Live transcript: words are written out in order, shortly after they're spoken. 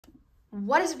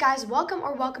What is up, guys? Welcome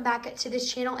back to this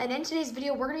channel, and in today's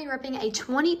video we're going to be ripping a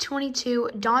 2022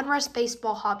 Donruss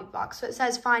baseball hobby box. So it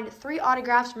says find 3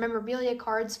 autographs or memorabilia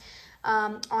cards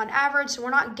on average, so we're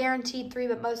not guaranteed 3,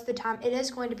 but most of the time it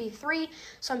is going to be 3.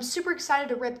 So I'm super excited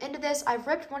to rip into this. I've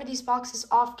ripped one of these boxes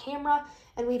off camera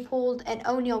and we pulled an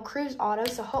O'Neal Cruz auto,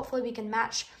 so hopefully we can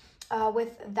match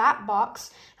with that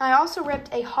box. And I also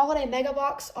ripped a holiday mega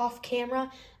box off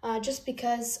camera just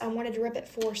because I wanted to rip it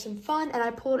for some fun, and I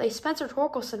pulled a Spencer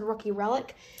Torkelson rookie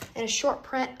relic and a short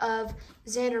print of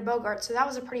Xander Bogaerts. So that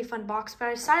was a pretty fun box, but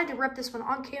I decided to rip this one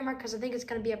on camera because I think it's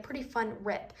going to be a pretty fun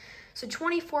rip. So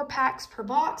 24 packs per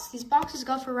box. These boxes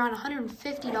go for around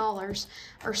 $150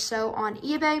 or so on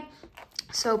eBay.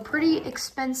 So pretty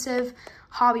expensive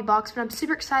hobby box, but I'm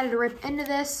super excited to rip into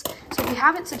this. So if you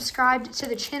haven't subscribed to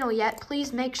the channel yet,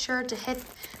 please make sure to hit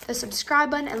the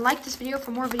subscribe button and like this video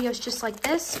for more videos just like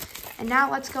this. And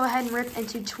now let's go ahead and rip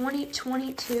into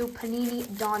 2022 Panini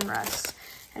Donruss,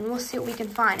 and we'll see what we can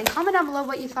find. And comment down below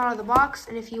what you thought of the box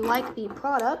and if you like the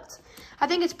product. I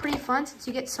think it's pretty fun since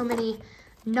you get so many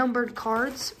numbered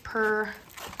cards per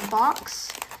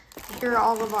box. Here are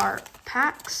all of our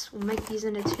packs. We'll make these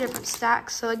into 2 different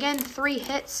stacks. So again, 3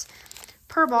 hits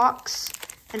per box,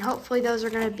 and hopefully those are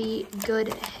going to be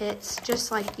good hits,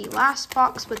 just like the last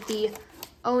box with the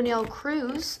O'Neal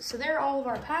Cruz. So there are all of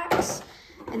our packs,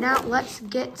 and now let's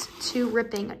get to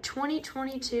ripping a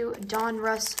 2022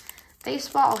 Donruss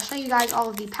baseball. I'll show you guys all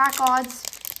of the pack odds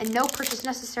and no purchase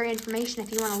necessary information.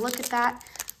 If you want to look at that,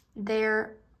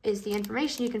 there is the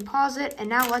information. You can pause it, and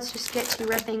now let's just get to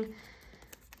ripping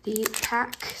the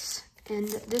packs. And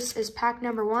this is pack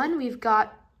number 1. We've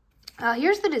got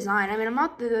here's the design. I mean, I'm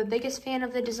not the biggest fan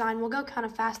of the design. We'll go kind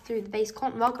of fast through the base.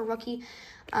 Colton Welker rookie.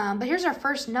 But here's our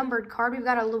first numbered card. We've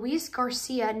got a Luis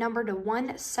Garcia numbered to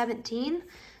 117.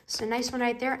 So nice one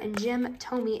right there. And Jim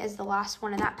Thome is the last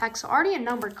one in that pack. So already a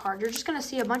numbered card. You're just going to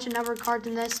see a bunch of numbered cards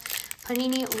in this.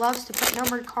 Panini loves to put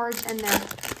numbered cards in their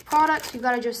products. We've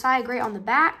got a Josiah Gray on the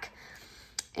back.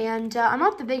 And I'm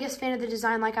not the biggest fan of the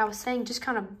design, like I was saying, just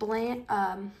kind of bland,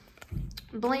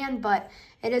 but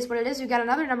it is what it is. We've got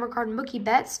another number card, Mookie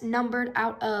Betts, numbered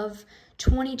out of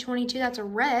 2022. That's a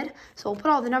red. So we'll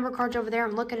put all the number cards over there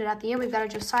and look at it at the end. We've got a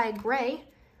Josiah Gray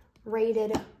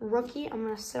rated rookie. I'm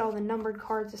going to set all the numbered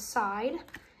cards aside,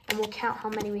 and we'll count how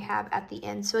many we have at the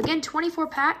end. So again, 24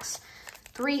 packs,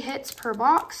 3 hits per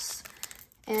box,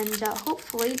 and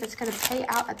hopefully that's going to pay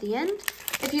out at the end.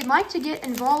 If you'd like to get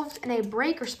involved in a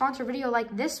break or sponsor video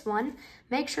like this one,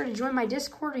 make sure to join my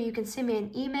Discord, or you can send me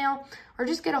an email or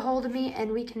just get a hold of me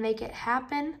and we can make it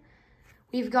happen.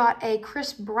 We've got a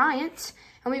Chris Bryant,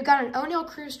 and we've got an O'Neal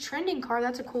Cruz trending card.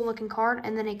 That's a cool looking card.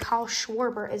 And then a Kyle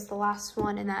Schwarber is the last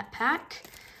one in that pack.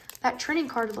 That trending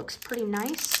card looks pretty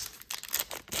nice.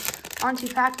 On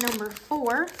to pack number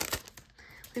 4.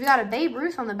 We've got a Babe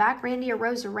Ruth on the back, Randy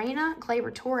Arozarena,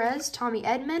 Gleyber Torres, Tommy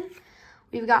Edman.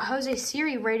 We've got Jose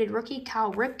Siri rated rookie,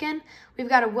 Cal Ripken. We've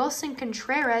got a Wilson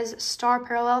Contreras star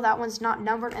parallel. That one's not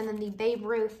numbered. And then the Babe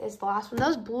Ruth is the last one.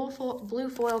 Those blue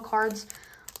foil cards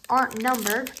aren't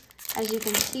numbered, as you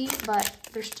can see, but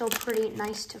they're still pretty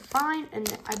nice to find.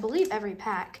 And I believe every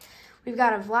pack. We've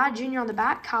got a Vlad Jr. on the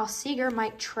back, Kyle Seager,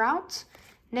 Mike Trout,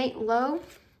 Nate Lowe.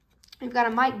 We've got a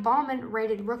Mike Baumann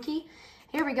rated rookie.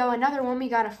 Here we go, another one. We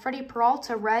got a Freddie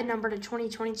Peralta red numbered to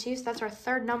 2022. So that's our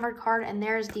 3rd numbered card, and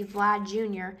there's the Vlad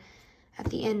Jr. at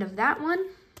the end of that one.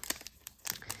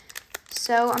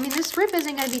 So, I mean, this rip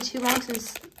isn't going to be too long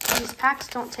since these packs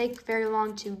don't take very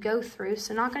long to go through.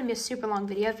 So not going to be a super long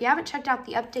video. If you haven't checked out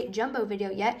the update jumbo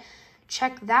video yet,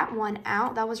 check that one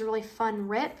out. That was a really fun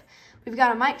rip. We've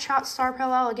got a Mike Trout star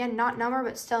parallel. Again, not numbered,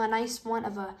 but still a nice one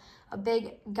of a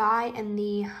big guy in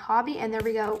the hobby. And there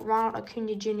we go, Ronald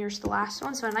Acuna Jr. is the last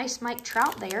one. So a nice Mike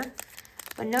Trout there,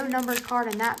 but no numbered card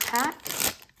in that pack.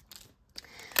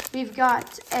 We've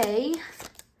got a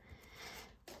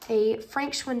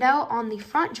Frank Schwindel on the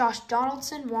front, Josh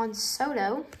Donaldson, Juan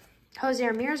Soto, Jose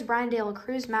Ramirez, Brian De La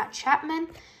Cruz, Matt Chapman.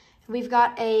 We've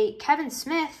got a Kevin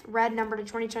Smith red number to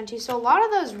 2022. So a lot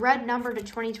of those red number to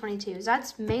 2022s.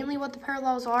 That's mainly what the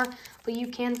parallels are, but you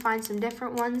can find some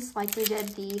different ones like we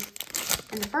did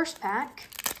in the first pack.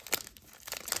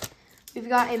 We've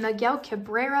got a Miguel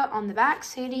Cabrera on the back,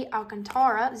 Sandy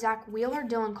Alcantara, Zach Wheeler,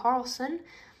 Dylan Carlson,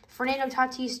 Fernando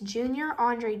Tatis Jr.,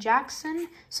 Andre Jackson.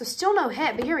 So still no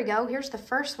hit, but here we go. Here's the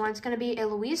first one. It's going to be a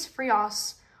Luis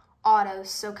Frias auto.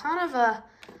 So kind of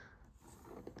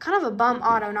a bum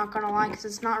auto, not going to lie, because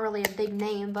it's not really a big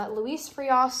name. But Luis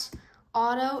Frias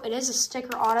auto. It is a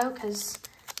sticker auto because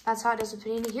that's how it does with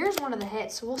Panini. Here's one of the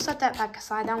hits. So we'll set that back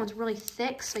aside. That one's really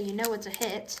thick, so you know it's a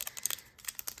hit.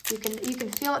 You can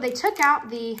feel it. They took out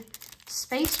the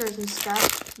spacers and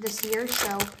stuff this year,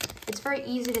 so it's very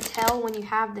easy to tell when you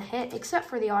have the hit, except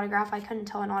for the autograph. I couldn't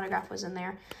tell an autograph was in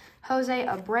there. Jose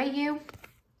Abreu,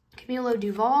 Camilo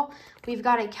Duval. We've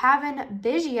got a Kevin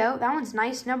Biggio. That one's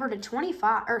nice, number to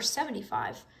 25 or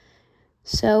 75.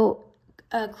 So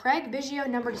Craig Biggio,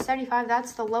 number to 75.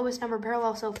 That's the lowest number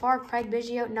parallel so far. Craig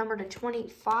Biggio, number to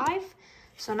 25.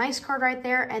 So nice card right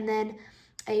there. And then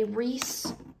a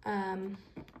Reese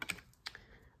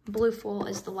blue foil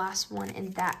is the last one in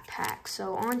that pack.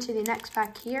 So on to the next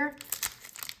pack here.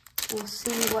 We'll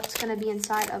see what's going to be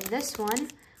inside of this one.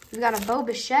 We've got a Bo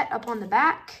Bichette up on the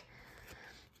back.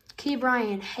 Key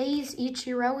Brian Hayes,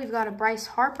 Ichiro. We've got a Bryce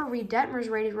Harper, Reed Detmers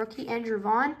rated rookie, Andrew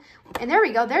Vaughn. And there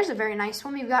we go. There's a very nice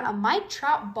one. We've got a Mike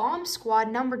Trout Bomb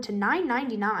Squad numbered to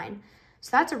 999. So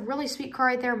that's a really sweet card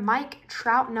right there. Mike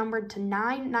Trout numbered to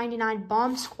 999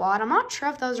 Bomb Squad. I'm not sure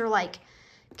if those are like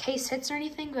case hits or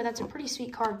anything, but that's a pretty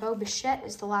sweet card. Bo Bichette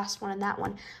is the last one in that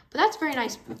one. But that's very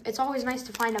nice. It's always nice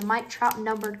to find a Mike Trout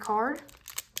numbered card.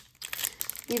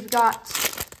 You've got,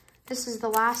 this is the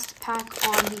last pack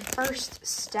on the first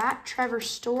stack. Trevor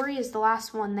Story is the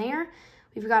last one there.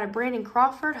 We've got a Brandon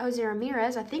Crawford, Jose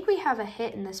Ramirez. I think we have a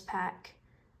hit in this pack.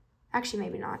 Actually,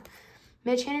 maybe not.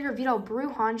 Mitch Haniger, Vito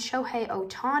Brujan, Shohei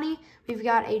Ohtani. We've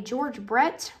got a George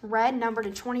Brett, red, number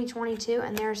to 2022,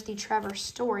 and there's the Trevor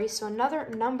Story. So another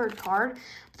numbered card.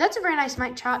 But that's a very nice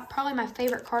Mike Trout, probably my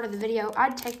favorite card of the video.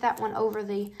 I'd take that one over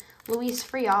the Luis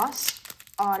Frias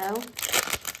auto.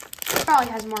 It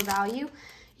probably has more value.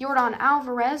 Yordan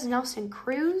Alvarez, Nelson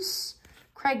Cruz,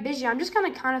 Craig Biggio. I'm just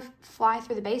going to kind of fly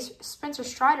through the base. Spencer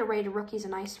Strider rated rookie's a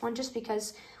nice one just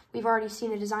because we've already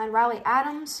seen the design. Riley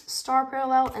Adams, star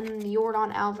parallel, and then the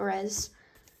Yordan Alvarez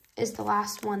is the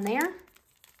last one there.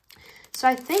 So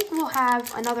I think we'll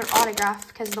have another autograph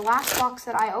because the last box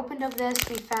that I opened of this,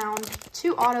 we found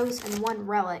 2 autos and 1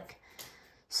 relic.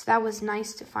 So that was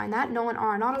nice to find that. Nolan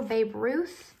Arenado, Babe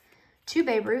Ruth, 2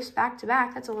 Babe Ruths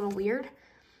back-to-back. That's a little weird.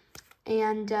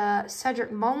 And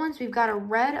Cedric Mullins, we've got a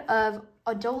red of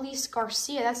Adolis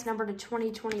Garcia. That's numbered to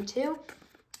 2022.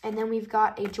 And then we've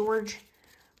got a George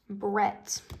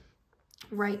Brett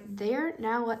right there.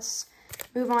 Now let's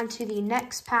move on to the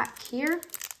next pack here.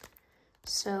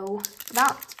 So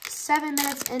about 7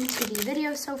 minutes into the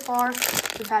video so far,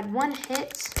 we've had 1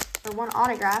 hit or 1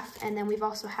 autograph, and then we've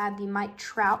also had the Mike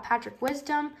Trout, Patrick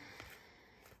Wisdom,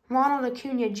 Ronald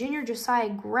Acuna Jr., Josiah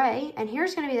Gray, and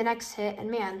here's going to be the next hit, and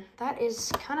man, that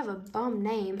is kind of a bum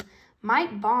name,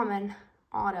 Mike Baumann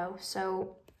auto.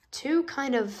 So 2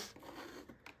 kind of,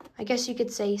 I guess you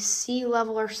could say,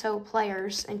 C-level or so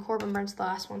players, and Corbin Burns the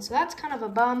last one. So that's kind of a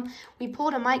bum. We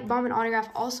pulled a Mike Baumann autograph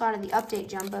also out of the update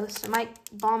jumbo. So Mike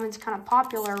Baumann's kind of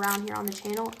popular around here on the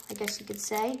channel, I guess you could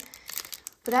say.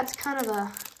 But that's kind of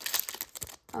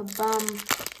a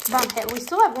bum hit. We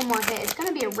still have 1 more hit. It's going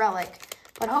to be a relic,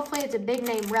 but hopefully it's a big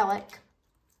name relic.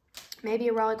 Maybe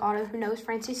a relic auto, who knows.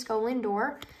 Francisco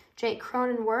Lindor, Jake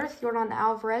Cronenworth, Yordan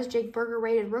Alvarez, Jake Berger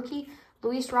rated rookie,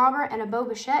 Luis Robert, and a Bo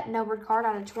Bichette numbered card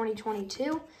out of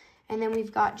 2022. And then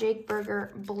we've got Jake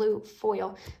Berger blue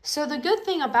foil. So the good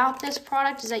thing about this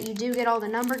product is that you do get all the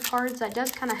numbered cards. That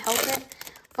does kind of help it.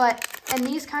 But in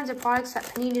these kinds of products that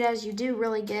Panini does, you do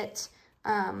really get,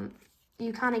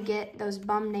 you kind of get those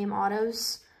bum name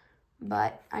autos.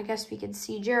 But I guess we could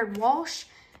see Jared Walsh.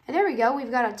 And there we go. We've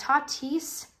got a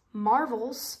Tatis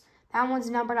Marvels. That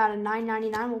one's numbered out of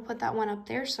 999. We'll put that one up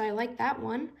there. So I like that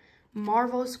one.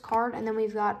 Marvels card, and then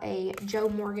we've got a Joe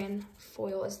Morgan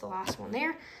foil is the last one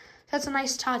there. That's a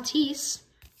nice Tatis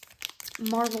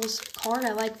Marvels card.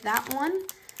 I like that one.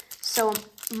 So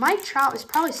Mike Trout is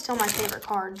probably still my favorite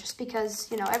card just because,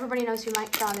 you know, everybody knows who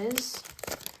Mike Trout is.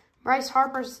 Bryce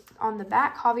Harper's on the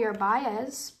back. Javier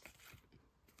Baez,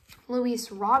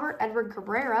 Luis Robert, Edward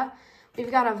Cabrera.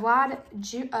 We've got a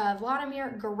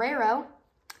Vladimir Guerrero.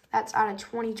 That's out of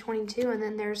 2022, and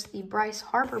then there's the Bryce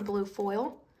Harper blue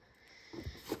foil.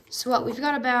 So what, we've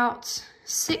got about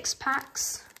 6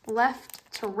 packs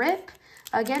left to rip.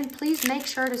 Again, please make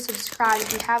sure to subscribe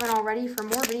if you haven't already for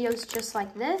more videos just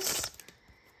like this.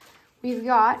 We've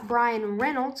got Brian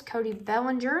Reynolds, Cody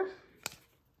Bellinger,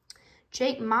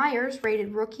 Jake Myers,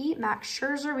 rated rookie, Max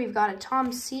Scherzer. We've got a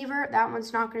Tom Seaver. That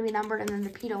one's not going to be numbered, and then the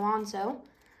Pete Alonso.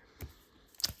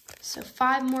 So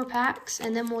 5 more packs,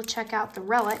 and then we'll check out the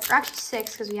relic. Or actually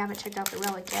 6, because we haven't checked out the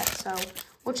relic yet. So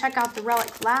we'll check out the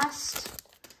relic last.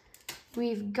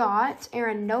 We've got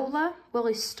Aaron Nola,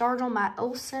 Willie Stargell, Matt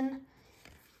Olson,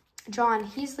 John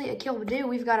Heasley, Akil Baddoo.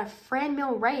 We've got a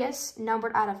Franmil Reyes,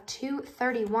 numbered out of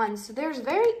 231. So there's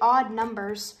very odd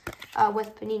numbers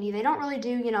with Panini. They don't really do,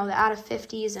 you know, the out of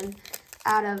 50s and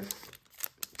out of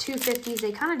 250s.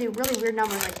 They kind of do really weird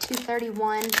numbers like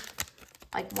 231,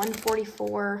 like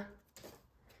 144.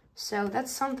 So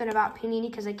that's something about Panini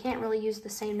because they can't really use the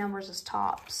same numbers as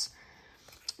Topps.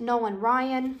 Nolan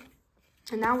Ryan.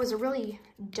 And that was a really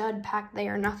dud pack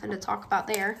there. Nothing to talk about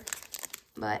there.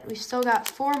 But we've still got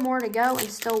 4 more to go and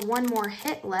still 1 more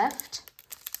hit left.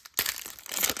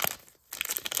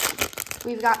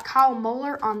 We've got Kyle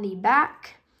Muller on the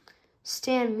back.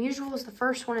 Stan Musial is the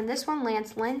first one in this one.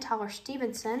 Lance Lynn, Tyler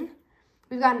Stevenson.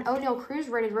 We've got an O'Neal Cruz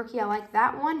rated rookie. I like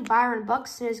that one. Byron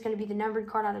Buxton is going to be the numbered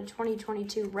card out of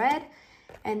 2022 red.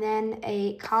 And then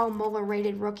a Kyle Muller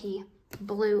rated rookie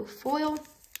blue foil.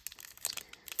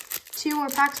 2 more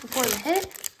packs before the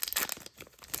hit.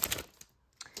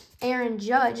 Aaron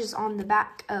Judge is on the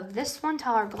back of this one.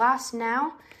 Tyler Glass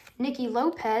now. Nicky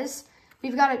Lopez.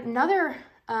 We've got another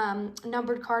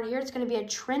numbered card here. It's going to be a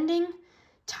trending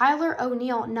Tyler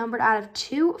O'Neill numbered out of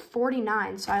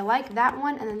 249. So I like that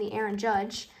one. And then the Aaron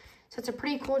Judge. So it's a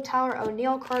pretty cool Tyler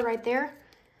O'Neill card right there.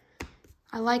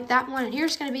 I like that one. And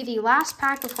here's going to be the last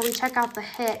pack before we check out the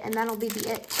hit. And that'll be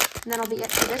it. And that'll be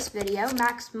it for this video.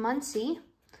 Max Muncy.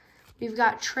 We've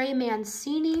got Trey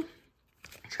Mancini,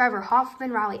 Trevor Hoffman,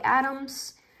 Riley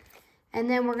Adams. And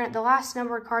then the last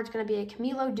numbered card is going to be a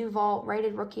Camilo Duval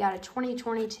rated rookie out of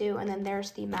 2022. And then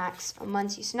there's the Max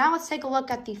Muncy. So now let's take a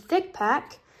look at the thick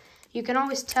pack. You can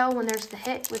always tell when there's the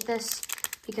hit with this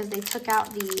because they took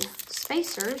out the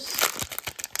spacers.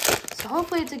 So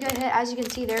hopefully it's a good hit. As you can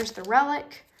see, there's the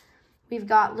relic. We've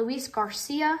got Luis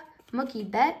Garcia, Mookie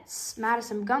Betts,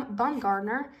 Madison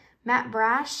Bumgarner, Matt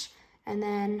Brash. And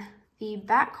then the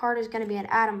back card is going to be an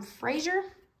Adam Frazier.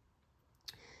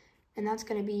 And that's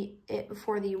going to be it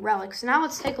for the relic. So now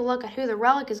let's take a look at who the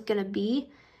relic is going to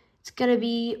be. It's going to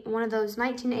be one of those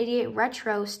 1988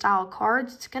 retro style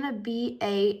cards. It's going to be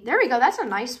there we go. That's a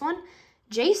nice one.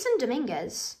 Jason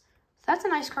Dominguez. So that's a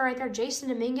nice card right there. Jason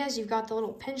Dominguez. You've got the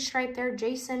little pinstripe there.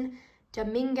 Jason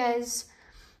Dominguez.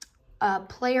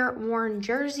 Player worn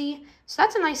jersey. So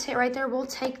that's a nice hit right there. We'll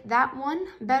take that one.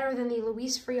 Better than the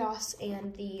Luis Frias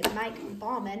and the Mike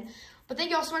Baumann. But thank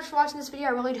you all so much for watching this video.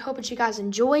 I really hope that you guys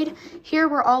enjoyed. Here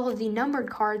were all of the numbered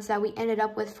cards that we ended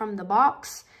up with from the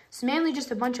box. So mainly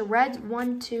just a bunch of reds.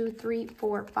 1, 2, 3,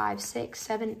 4, 5, 6,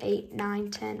 7, 8,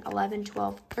 9, 10, 11,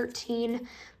 12, 13,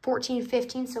 14,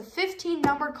 15. So 15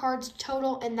 numbered cards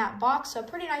total in that box. So a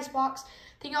pretty nice box.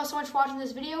 Thank you all so much for watching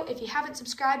this video. If you haven't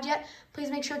subscribed yet, please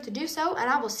make sure to do so. And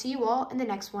I will see you all in the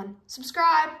next one.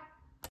 Subscribe!